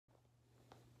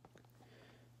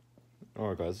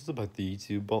Alright guys, this is about the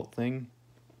YouTube bot thing.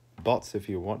 Bots, if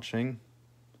you're watching,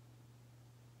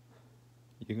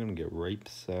 you're gonna get raped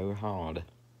so hard.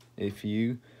 If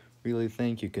you really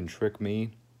think you can trick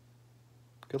me,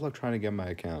 good luck trying to get my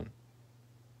account.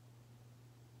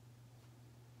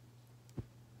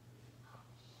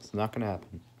 It's not gonna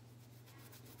happen.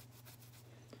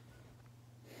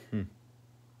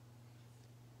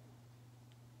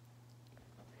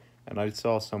 And I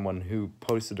saw someone who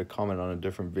posted a comment on a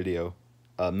different video,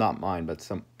 not mine, but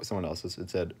someone else's.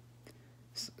 It said,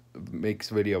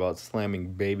 makes a video about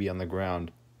slamming baby on the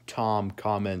ground. Tom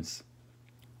comments,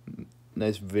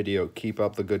 nice video, keep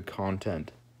up the good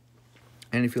content.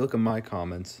 And if you look at my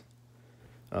comments,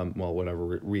 well,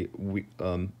 whenever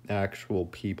actual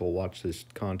people watch this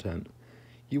content,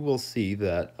 you will see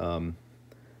that, oh my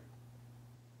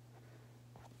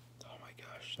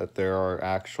gosh, that there are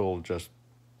actual just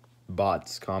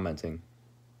bots commenting.